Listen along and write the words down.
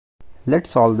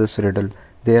Let's solve this riddle.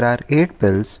 There are 8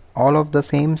 pills, all of the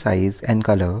same size and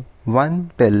color.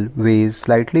 One pill weighs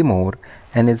slightly more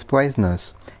and is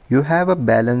poisonous. You have a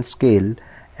balance scale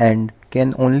and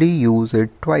can only use it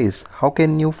twice. How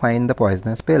can you find the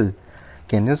poisonous pill?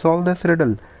 Can you solve this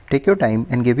riddle? Take your time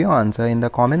and give your answer in the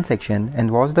comment section and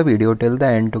watch the video till the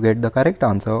end to get the correct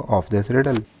answer of this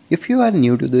riddle. If you are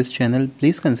new to this channel,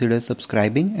 please consider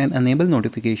subscribing and enable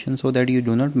notifications so that you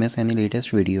do not miss any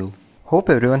latest video. Hope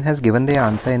everyone has given their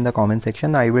answer in the comment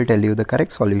section. I will tell you the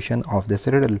correct solution of this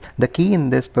riddle. The key in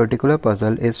this particular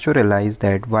puzzle is to realize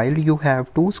that while you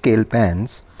have 2 scale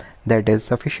pans, that is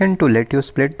sufficient to let you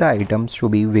split the items to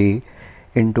be weighed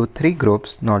into 3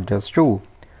 groups, not just 2.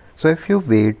 So if you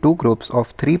weigh 2 groups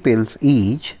of 3 pills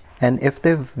each, and if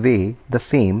they weigh the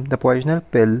same, the poisonous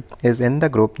pill is in the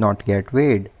group not yet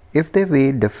weighed. If they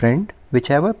weigh different,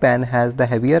 whichever pan has the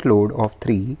heavier load of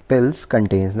 3 pills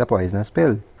contains the poisonous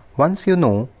pill. Once you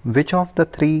know which of the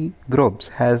 3 groups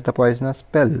has the poisonous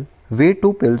pill, weigh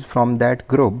 2 pills from that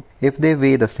group. If they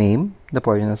weigh the same, the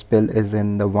poisonous pill is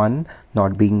in the one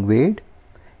not being weighed.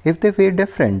 If they weigh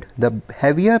different, the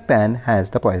heavier pan has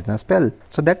the poisonous pill.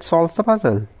 So that solves the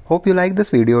puzzle. Hope you like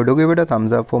this video. Do give it a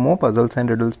thumbs up. For more puzzles and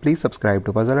riddles, please subscribe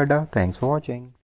to Puzzle Adda. Thanks for watching.